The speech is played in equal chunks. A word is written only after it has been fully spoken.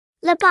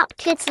Labup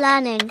Kids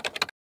Learning.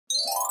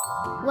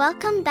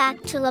 Welcome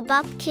back to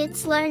Labup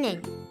Kids Learning.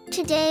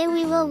 Today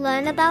we will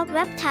learn about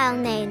reptile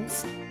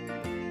names.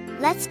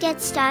 Let's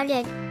get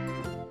started.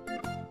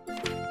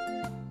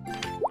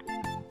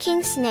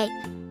 Kingsnake.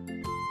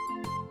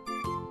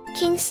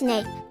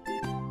 Kingsnake.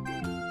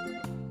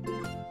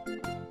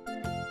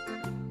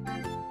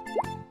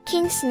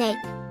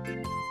 Kingsnake.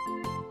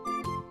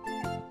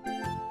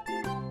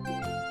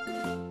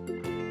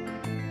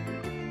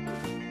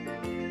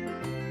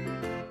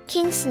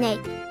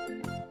 Kingsnake.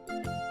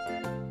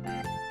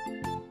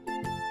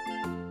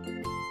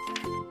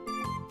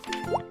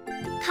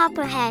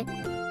 Copperhead.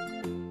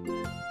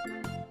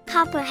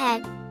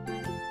 Copperhead.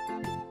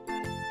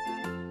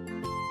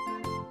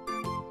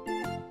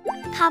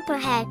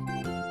 Copperhead.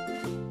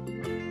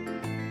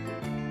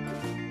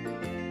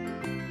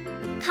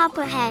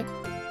 Copperhead.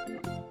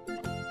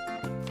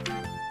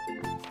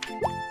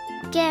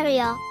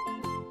 Gharial.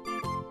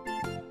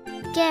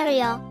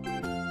 Gharial.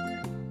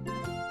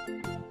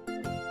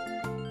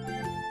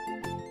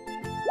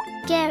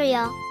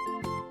 Gharial.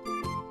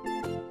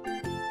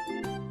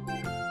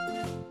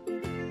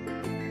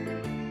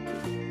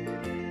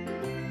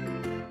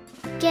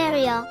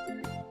 Gharial.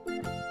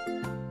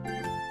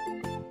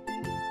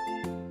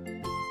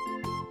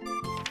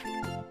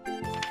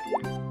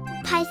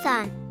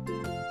 Python.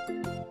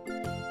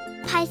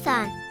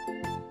 Python.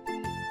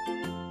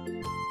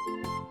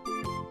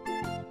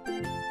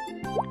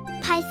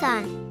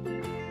 Python.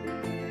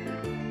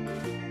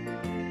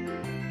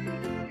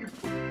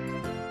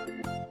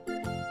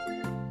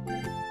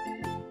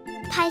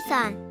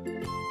 Python.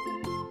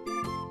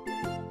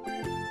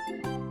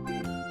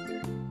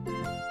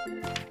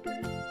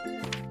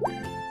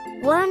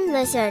 Worm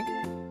lizard.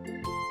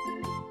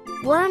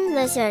 Worm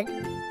lizard.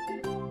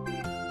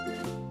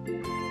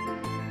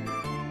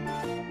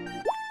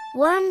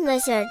 Worm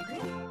lizard.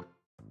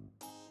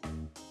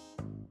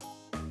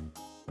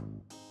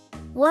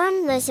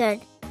 Worm lizard.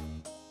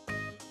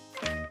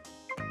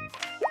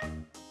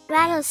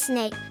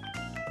 Rattlesnake.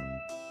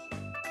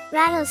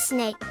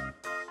 Rattlesnake.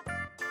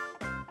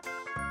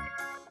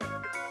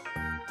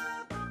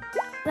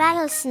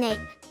 Rattlesnake.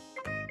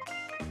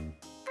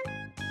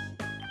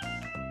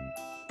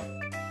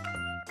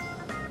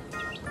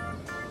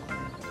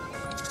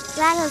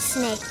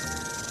 Rattlesnake.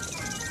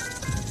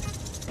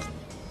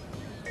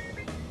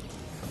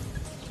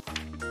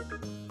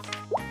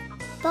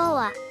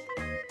 Boa.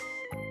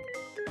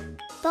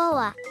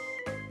 Boa.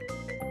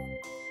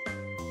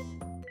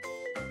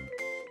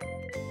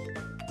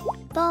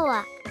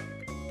 Boa.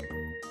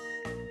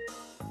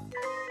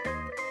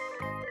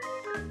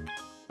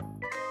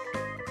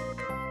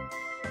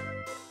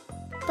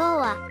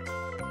 Boa.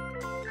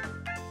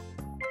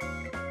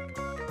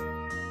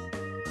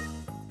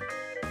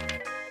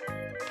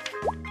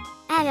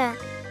 Adder.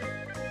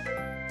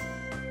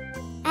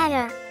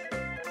 Adder.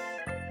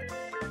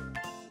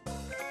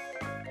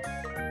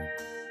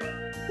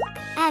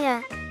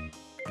 Adder.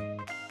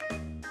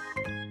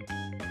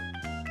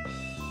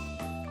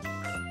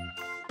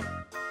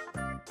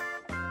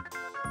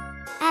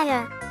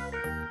 Adder.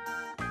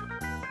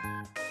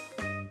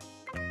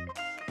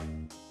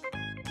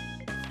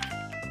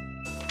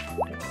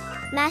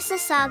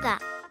 Massasauga.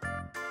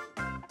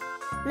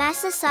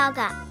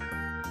 Massasauga.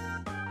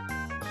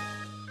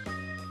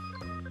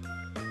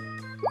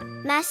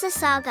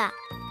 Massasauga.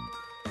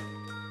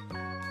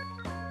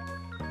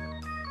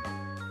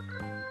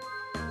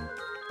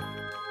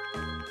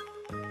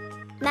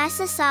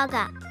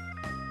 Massasauga.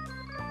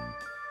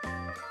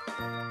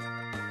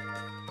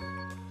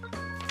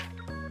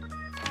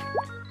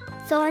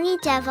 Thorny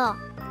devil.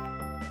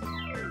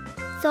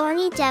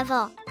 Thorny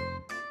devil.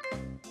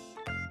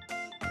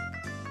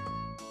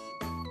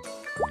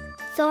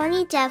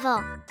 Thorny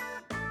devil.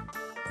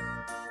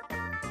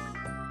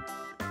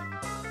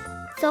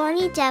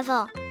 Thorny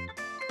devil.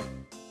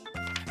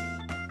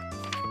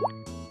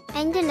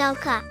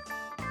 Anganoka.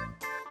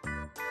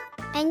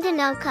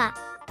 Anganoka.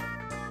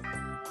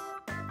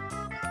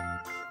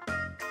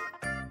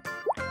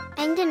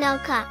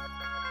 Anganoka.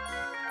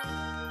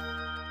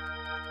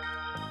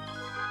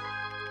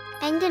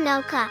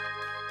 Anganoka.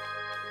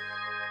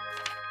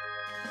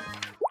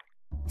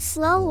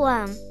 Slow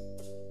worm.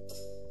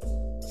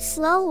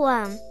 Slow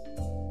worm.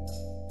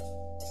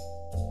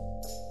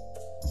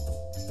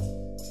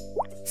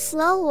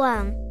 Slow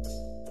worm.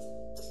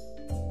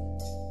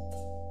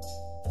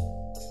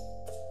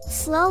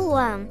 Slow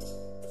worm.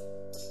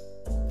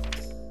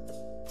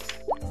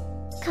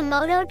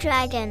 Komodo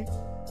dragon.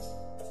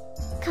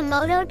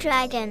 Komodo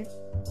dragon.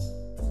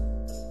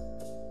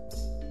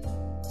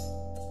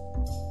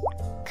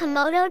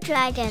 Komodo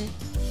dragon.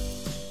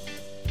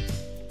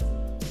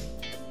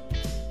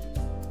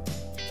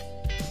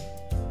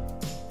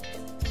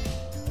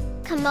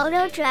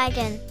 Komodo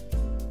dragon.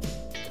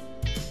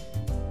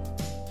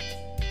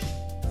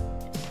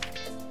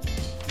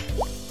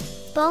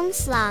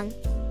 Boneslong.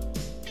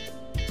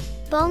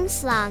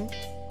 Boneslong.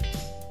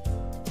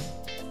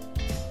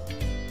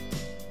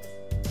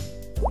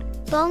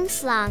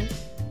 Boneslong.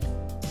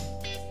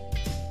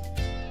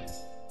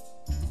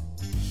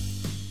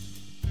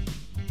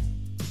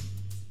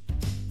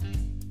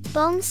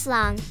 Bone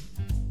slang.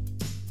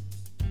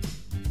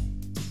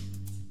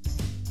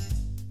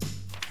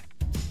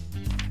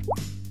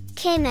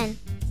 Caiman.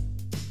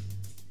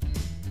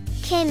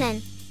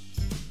 Caiman.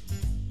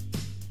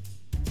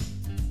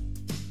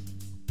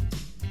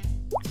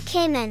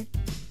 Caiman.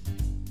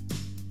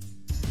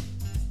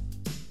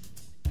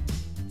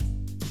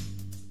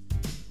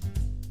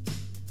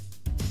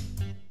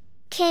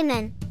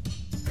 Caiman.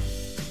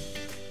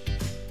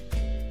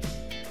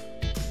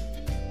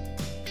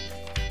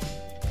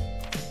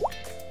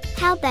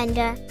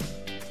 Hellbender.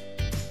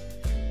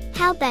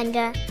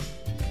 Hellbender.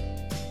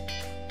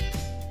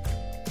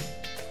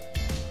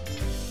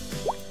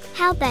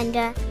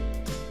 Hellbender.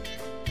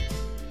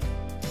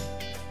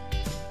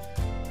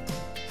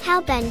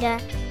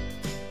 Hellbender.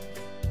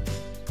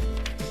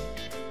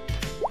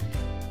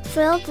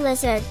 Frilled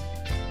lizard.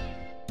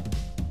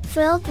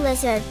 Frilled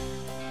lizard.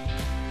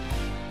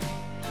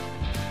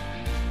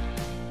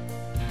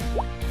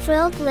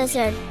 Frilled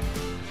lizard.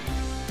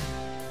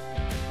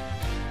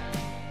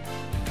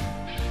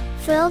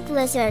 Frilled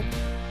lizard.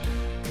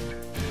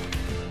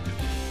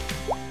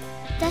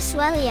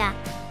 Duswellia.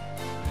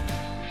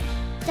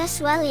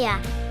 Duswellia.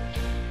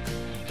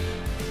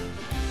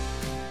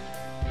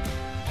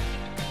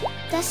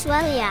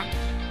 Duswellia.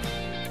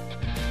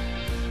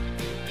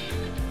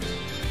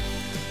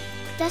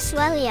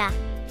 Duswellia.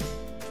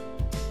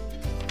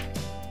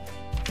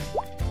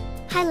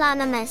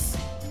 Hylonomus.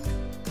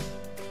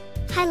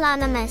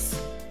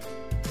 Hylonomus.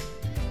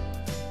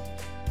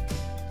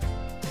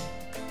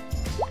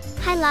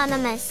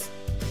 Hylonomus.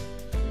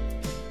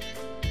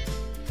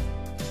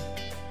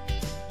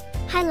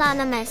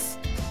 Hylonomus.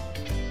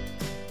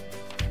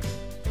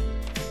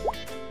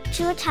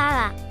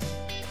 Tuatara.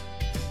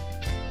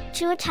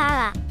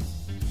 Tuatara.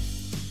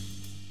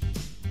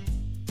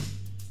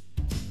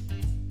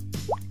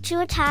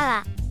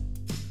 Tuatara.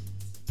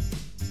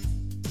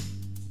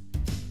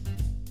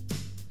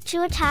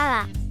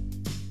 Tuatara.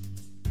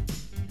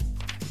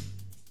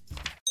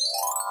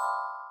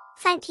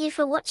 Thank you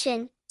for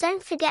watching.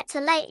 Don't forget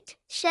to like,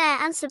 share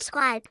and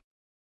subscribe.